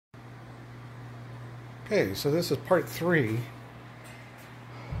Okay, so this is part 3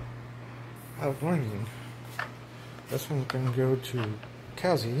 of learning. This one's going to go to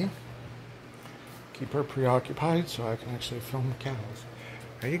KAZ. Keep her preoccupied so I can actually film the cows.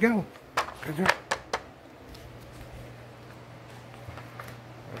 There you go. Good girl.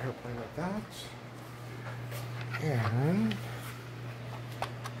 Let her play like that. And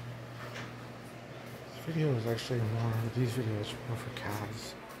this video is actually more, these videos are more for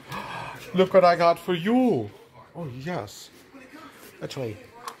cows. Look what I got for you! Oh yes. That's right.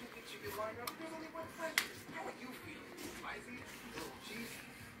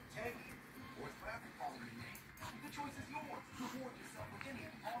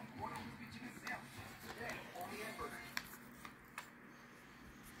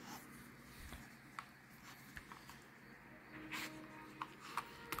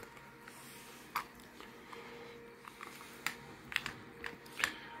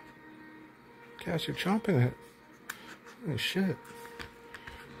 Gosh, you're chomping it. Holy shit.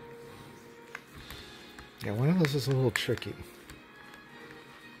 Yeah, one of those is a little tricky.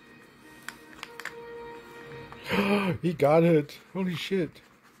 He got it. Holy shit.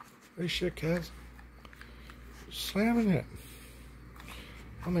 Holy shit, Kaz. Slamming it.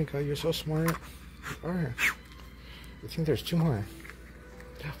 Oh my god, you're so smart. Alright. I think there's 2 more.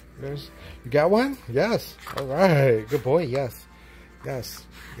 You got one? Yes. Alright. Good boy. Yes. Yes.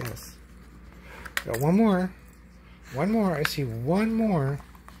 Yes. Got one more. One more. I see one more.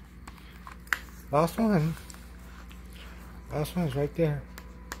 Last one. Last one is right there.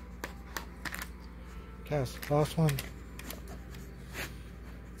 Yes, last one.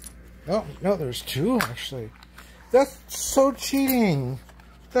 Oh, no, there's 2 actually. That's so cheating.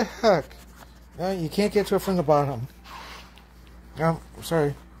 What the heck? No, you can't get to it from the bottom. No,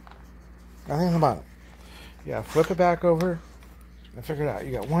 sorry. Nothing on the bottom. Yeah, flip it back over. I figured it out.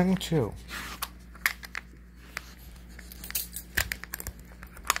 You got 1, 2.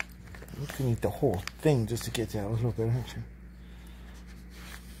 You can eat the whole thing just to get that a little bit, aren't you?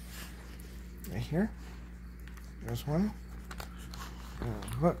 Right here. There's one.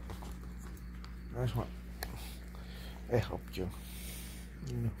 Look. There's one. I helped you.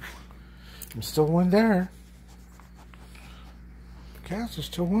 There's still one there. Kaz, there's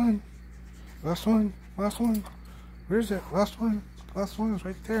still one. Last one. Last one. Where is it? Last one. Last one is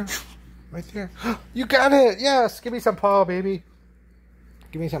right there. Right there. You got it! Yes! Give me some paw, baby.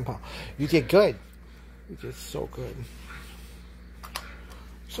 Give me some paw. You did good. You did so good.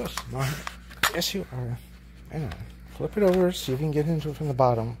 So smart. Yes, you are. I know. Flip it over, see if you can get into it from the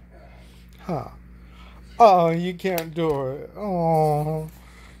bottom. Huh. Oh, you can't do it. Oh.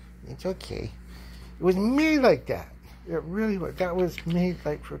 It's okay. It was made like that. It really was. That was made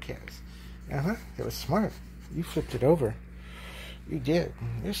like for cats. Uh-huh. It was smart. You flipped it over. You did.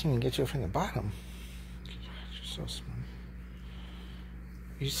 This one can get you from the bottom. You're so smart.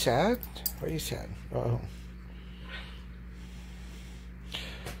 You sad? Why are you sad? Uh-oh.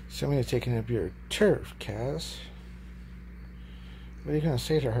 Somebody's taking up your turf, Kaz. What are you going to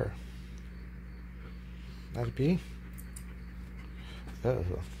say to her? Not a bee?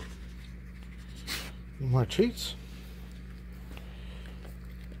 Uh-oh. Any more treats?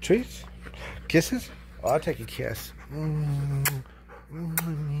 Treats? Kisses? Oh, I'll take a kiss.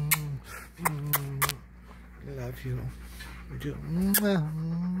 Love you. Do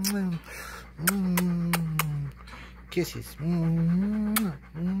kisses.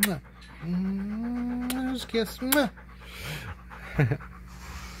 Let's kiss. You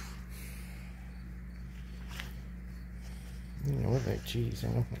know what, that cheese? I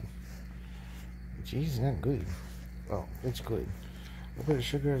know. Cheese is not good. Well, it's good. A little bit of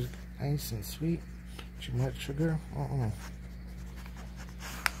sugar is nice and sweet. Too much sugar?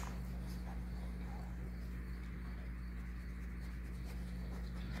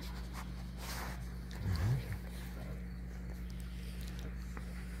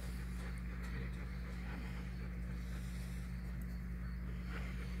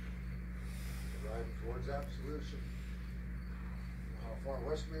 Towards absolution. How far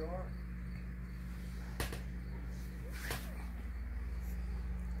west we are?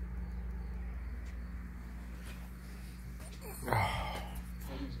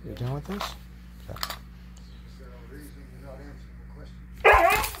 You done with this?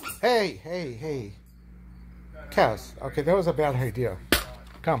 Okay. Hey. Kaz. Okay, that was a bad idea.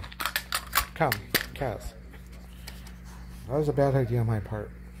 Come, Kaz. That was a bad idea on my part.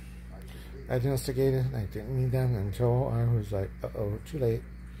 I instigated. I didn't mean that until I was like, uh-oh, too late.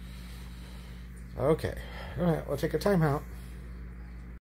 Okay. Alright, we'll take a timeout.